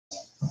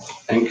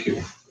Thank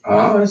you.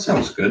 Oh, that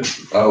sounds good.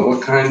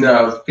 What kind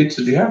of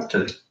pizza do you have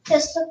today?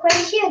 Just look right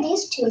here,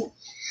 these two.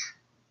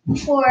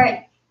 For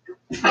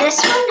this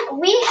one,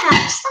 we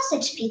have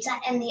sausage pizza,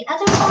 and the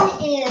other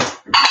one is,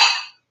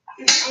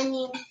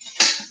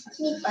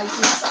 meatball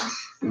pizza.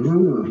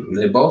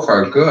 They both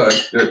are good.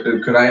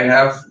 Could I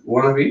have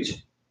one of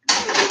each? I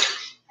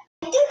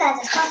think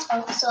that is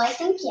possible, so I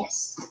think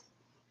yes.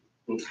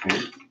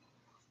 Okay.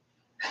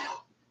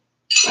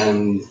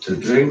 And to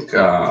drink,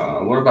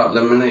 what about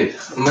lemonade?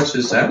 How much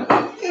is that?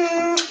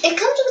 It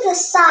comes with a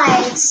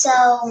side,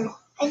 so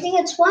I think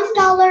it's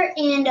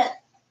 $1.02.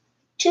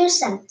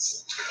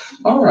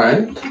 All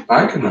right,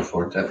 I can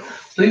afford that.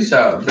 Please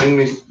bring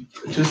me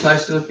 2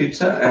 slices of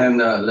pizza and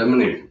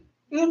lemonade.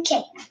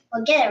 Okay,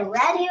 we'll get it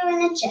right here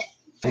in a jiff.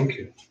 Thank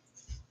you.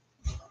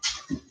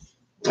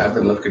 I've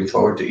been looking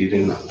forward to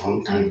eating that a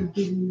long I will time.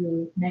 give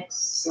you the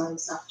next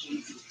slice after.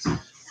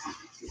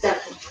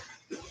 Exactly.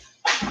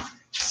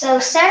 So,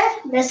 sir,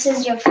 this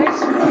is your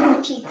first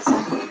pizza.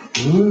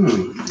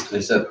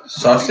 Is that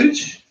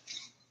sausage?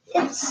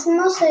 It's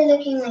mostly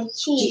looking like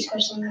cheese for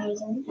some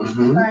reason,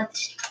 Mm-hmm. but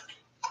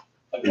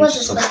it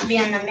wasn't supposed to be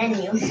on the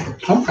menu.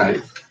 All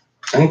right,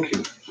 thank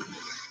you.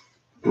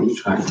 Let me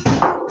try.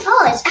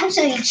 Oh, it's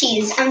actually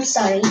cheese. I'm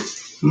sorry.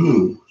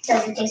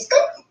 Does it taste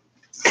good?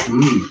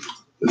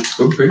 It's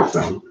so big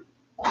though.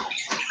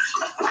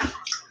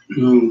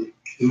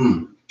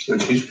 The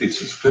cheese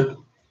pizza is good.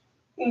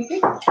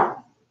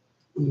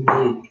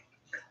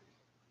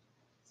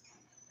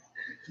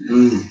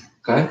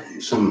 Okay,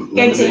 some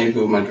lemonade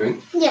with my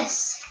drink.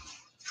 Yes.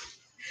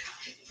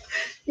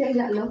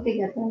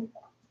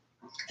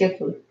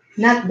 Careful.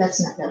 That's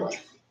not the way.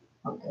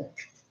 Okay.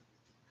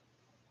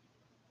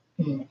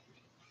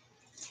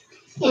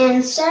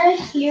 And sir,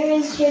 here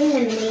is your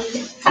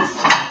lemonade.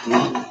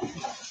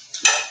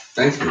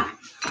 Thank you.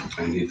 I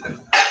need that.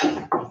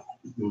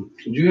 Do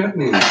you have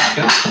any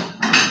napkins?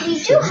 We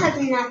do have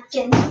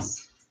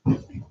napkins.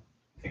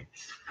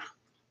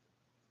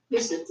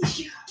 Here's the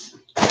tissue.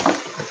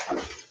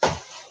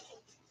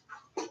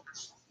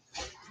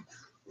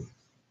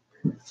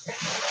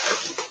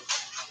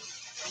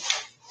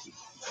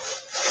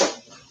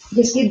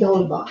 Just give the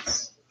whole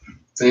box.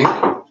 Thank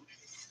you.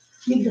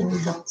 Leave the whole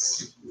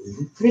box.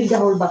 Leave the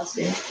whole box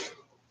there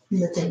on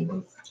the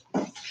table.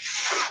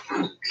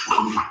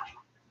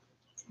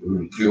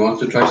 Do you want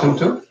to try some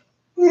too?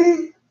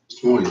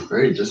 Oh, you're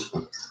very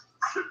disciplined.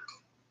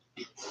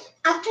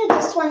 After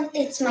this one,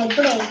 it's my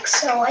break,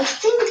 so I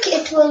think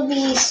it will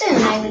be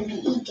soon I will be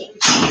eating.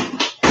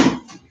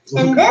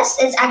 And this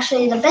is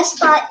actually the best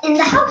spot in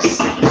the house.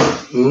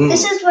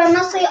 This is where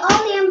mostly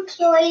all the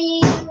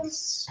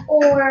employees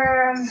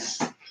or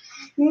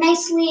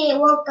nicely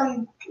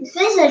welcome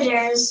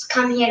visitors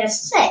come here to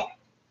sit.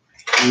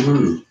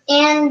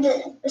 And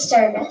the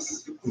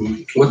service.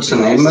 What's the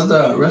name of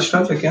the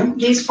restaurant again?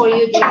 This for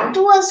you.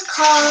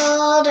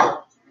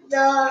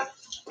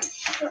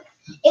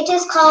 It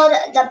is called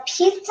the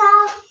Pizza,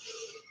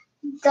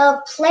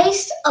 the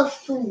Place of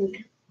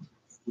Food.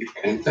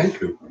 Okay, thank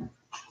you.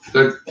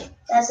 Good.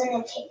 Doesn't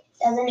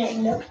it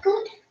look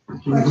good?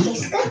 Or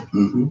taste good?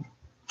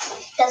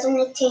 Doesn't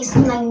it taste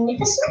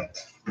magnificent?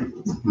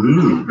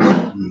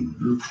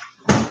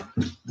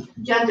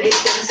 John to eat.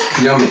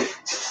 Yummy.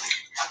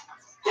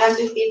 John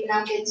to eat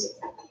nuggets.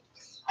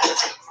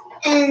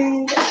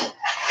 And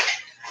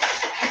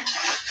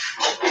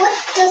what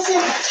does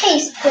it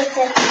taste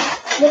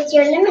with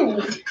your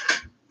lemonade?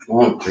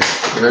 Oh,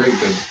 it's very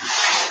good.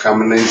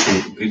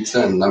 Combination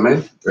pizza and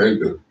lemonade, very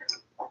good.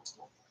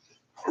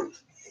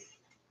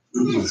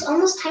 It's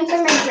almost time for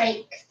my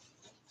break.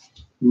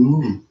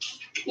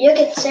 You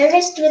get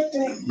serviced with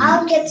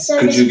I'll get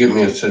serviced. Could you give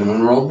me a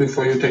cinnamon roll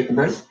before you take a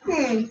break?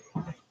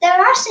 There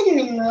are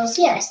cinnamon rolls.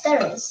 Yes,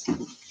 there is.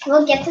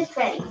 We'll get it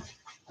ready.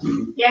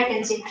 Yeah, I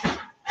can see.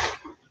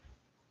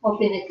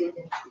 Open it with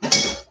it.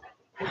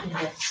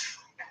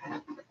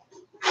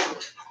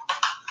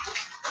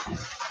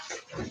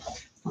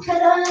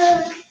 Ta-da!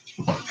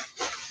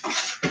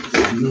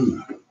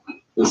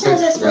 Looks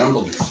like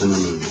scrambled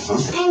cinnamon roll, huh?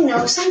 I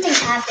know, something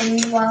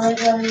happened while it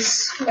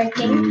was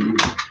working.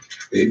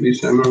 Baby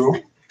cinnamon roll?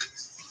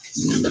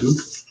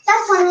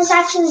 That one is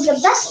actually the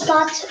best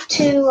spot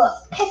to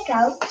pick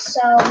out,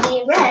 so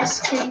the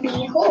rest can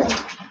be whole.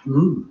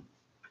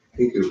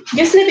 Thank you.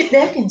 Just leave it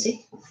there,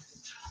 Kenzie.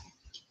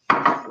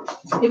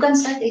 You can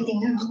start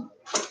eating now.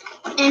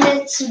 And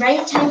it's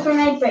right time for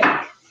my break.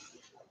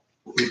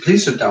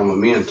 Please sit down with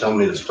me and tell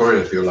me the story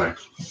if you like.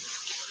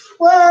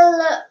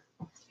 Well,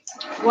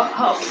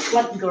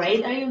 what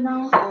grade are you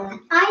now?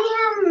 I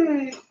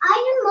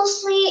am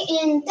mostly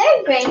in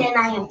 3rd grade and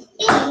I am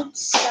 8,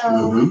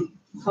 so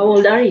How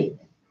old are you?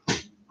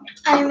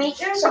 I'm 8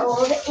 years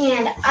old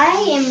and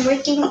I am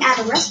working at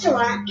a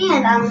restaurant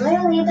and I'm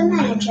literally the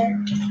manager.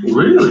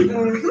 Really?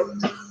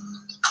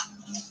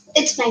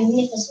 It's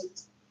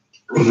magnificent.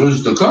 And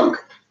who's the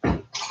cook?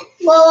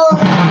 Well,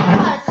 there are a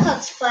lot of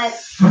cooks, but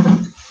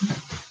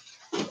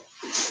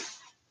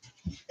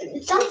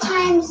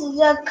sometimes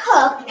the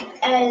cook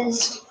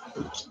is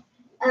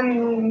a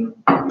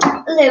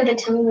little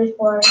bit hungry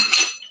for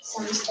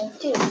some stuff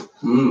too.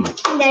 And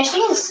there she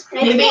is.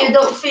 Right Maybe here. you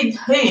don't feed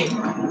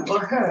him or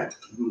her.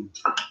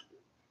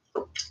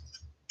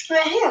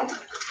 Right here.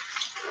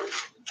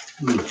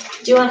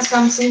 Do you want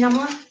some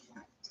cinnamon?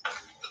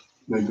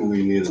 Maybe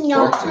we need a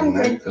No, fork I'm and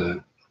good. knife for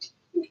that.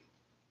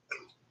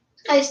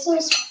 I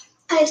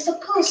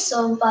suppose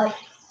so, but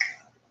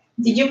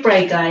Did you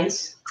pray,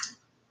 guys?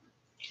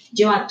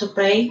 Do you want to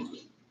pray?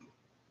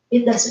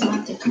 It doesn't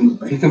matter.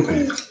 You can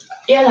pray.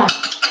 Ella,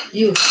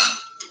 you.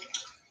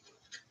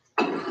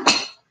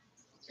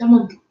 Come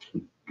on.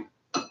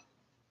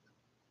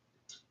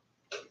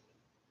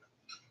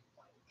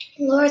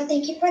 Lord,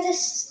 thank you for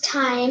this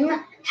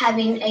time,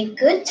 having a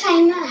good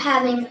time,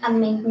 having a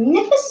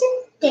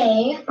magnificent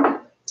day,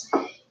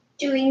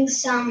 doing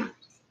some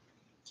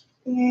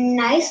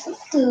nice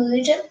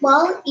food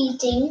while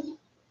eating,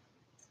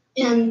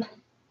 and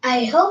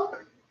I hope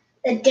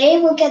the day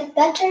will get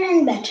better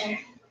and better.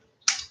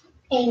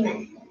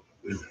 Amen.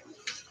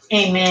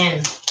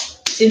 Amen.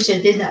 Since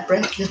you did not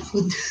break the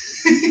food.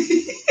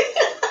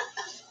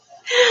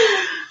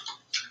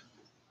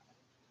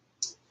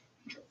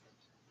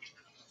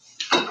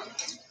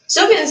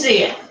 So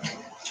Quincy,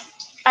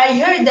 I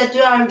heard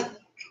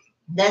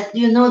that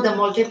you know the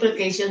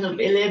multiplication of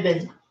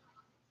 11.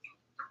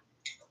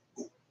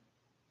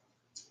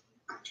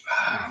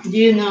 Do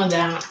you know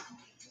that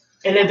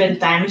 11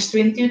 times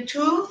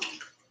 22?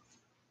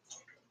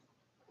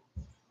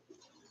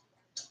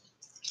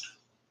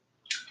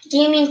 Do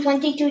you mean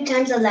 22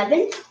 times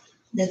 11?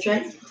 That's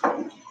right.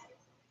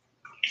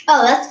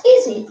 Oh, that's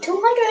easy.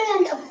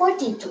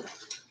 242.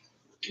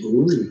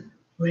 Ooh.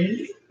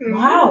 Really? Mhm.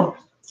 Wow.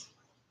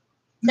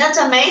 That's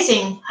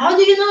amazing. How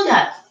do you know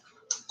that?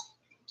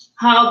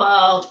 How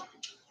about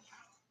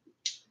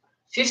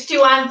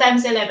 51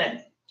 times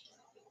 11?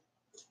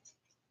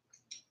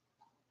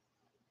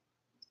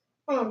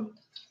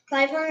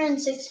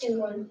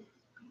 561.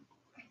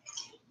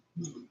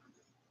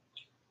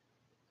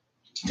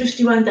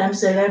 51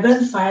 times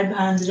 11,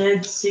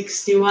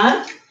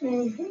 561.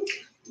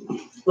 Mm-hmm.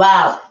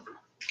 Wow.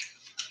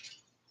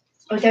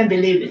 I can't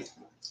believe it.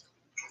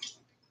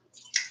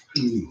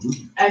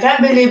 I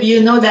can't believe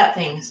you know that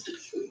things.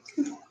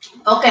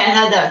 Okay,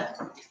 another.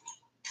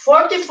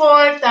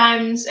 44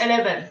 times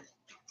 11.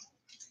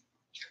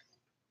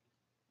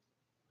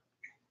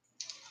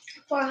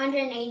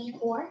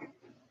 484.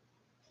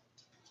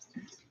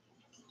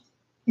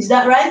 Is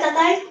that right,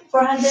 Tatay?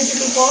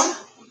 484?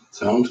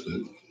 Sounds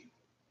good.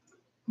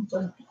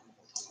 Okay.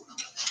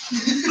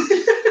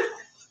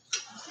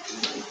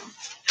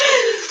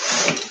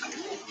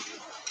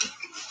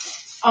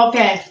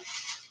 Okay.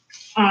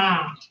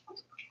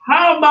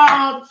 How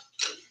about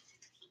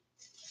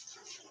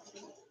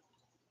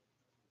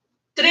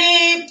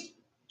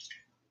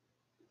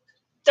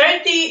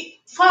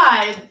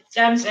 335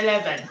 times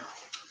 11?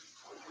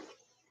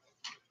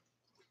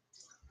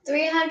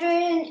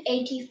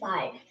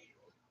 385.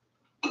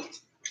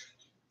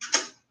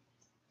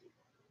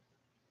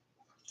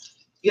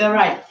 You're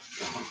right.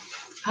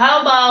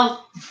 How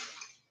about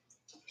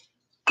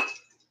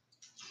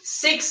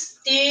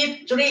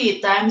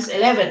 63 times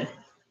 11?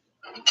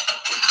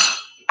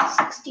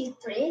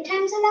 63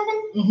 times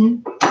 11?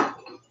 Mm-hmm.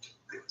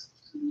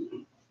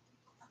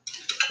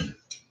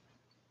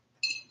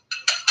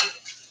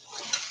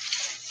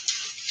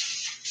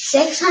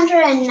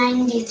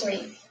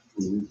 693.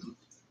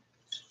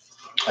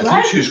 I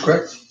Right. think she's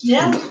correct.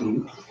 Yeah.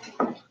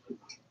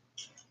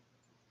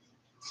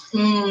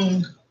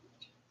 Mhm.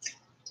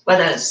 What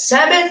else?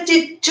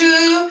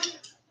 72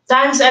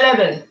 times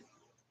 11.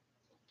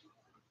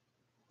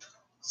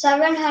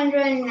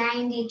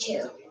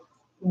 792.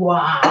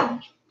 Wow.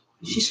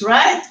 She's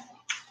right.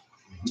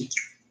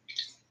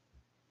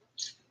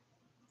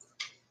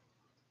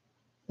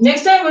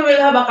 Next time we will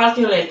have a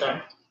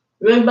calculator.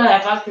 We'll buy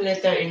a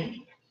calculator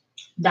in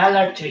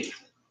Dollar Tree.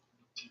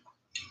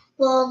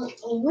 Well,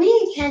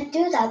 we can't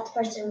do that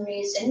for some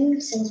reason.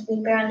 Since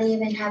we barely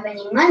even have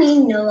any money,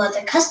 no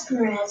other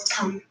customer has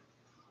come.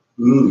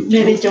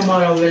 Maybe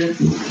tomorrow we'll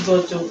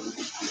go to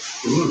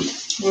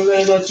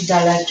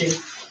Dollar Tree.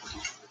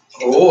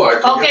 Oh, I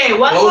can Okay, get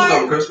one clothes more.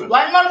 on Christmas.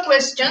 One more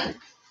question.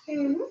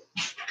 Mm-hmm.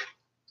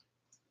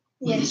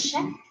 Yes,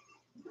 chef.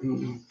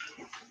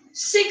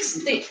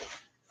 60.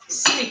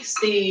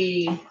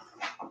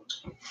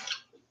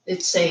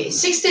 Let's say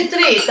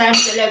 63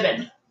 times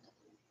 11.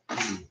 Put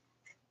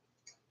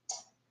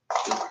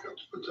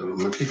that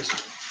on my pizza.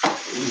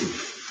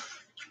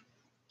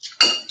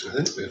 I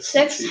think we have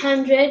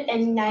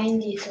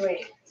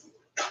 693.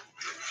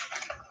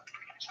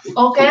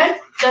 Okay,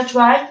 that's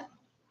right.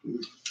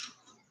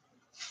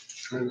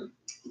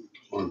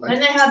 One bite.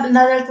 Can I have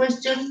another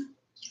question?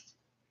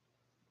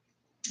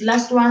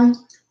 Last one.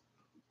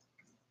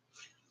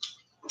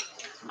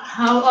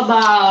 How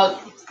about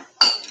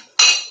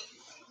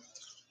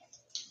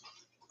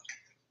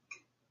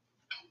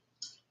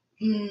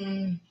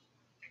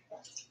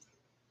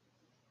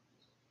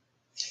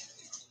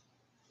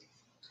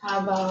how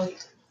about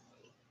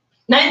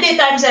 90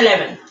 times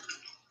 11?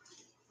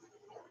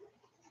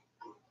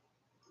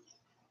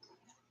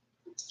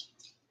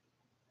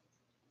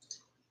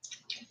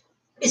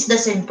 It's the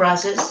same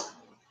process.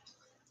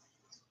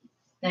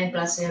 9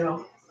 plus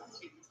 0.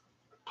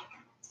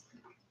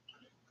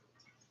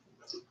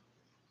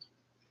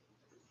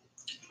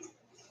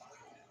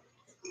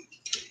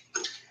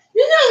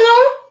 You don't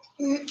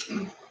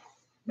know?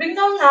 Bring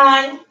down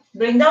 9.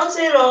 Bring down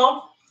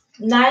 0.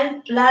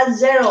 9 plus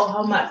 0.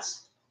 How much?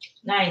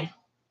 9.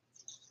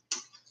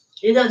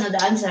 You don't know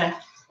the answer.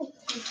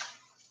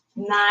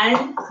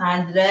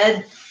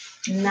 900.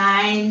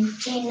 9.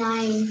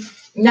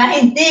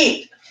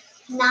 90.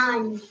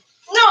 9.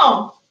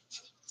 No.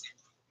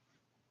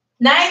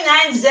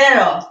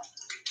 990.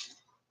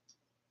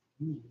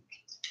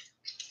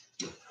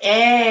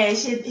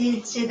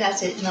 She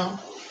does it. No.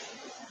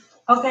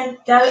 Okay.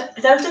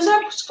 Tell to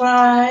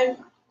subscribe.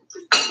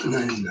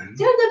 99.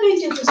 Tell the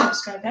video to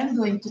subscribe. I'm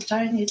going to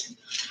turn it.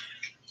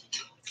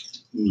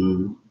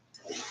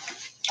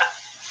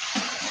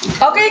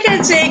 Okay,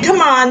 Kenzie,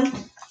 come on.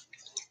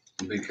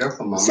 Be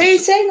careful, Mama.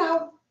 Say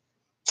now.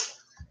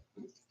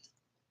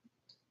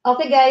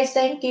 Okay, guys,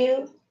 thank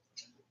you.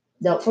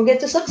 Don't forget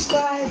to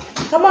subscribe.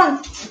 Come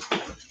on.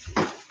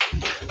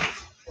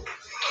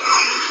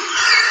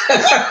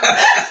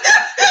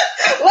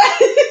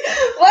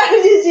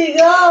 Where did she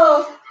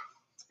go?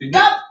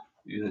 Stop.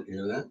 You didn't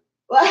hear that?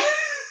 What?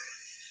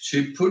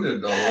 She put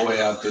it all the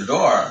way out the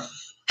door.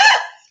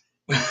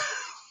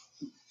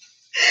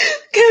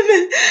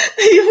 Kevin,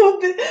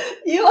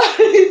 you are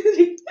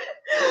really,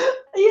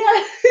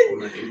 yeah. I'm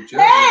gonna eat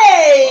yours.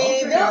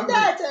 Hey, Okay, don't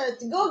touch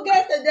it. Go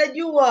get the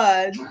new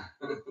one.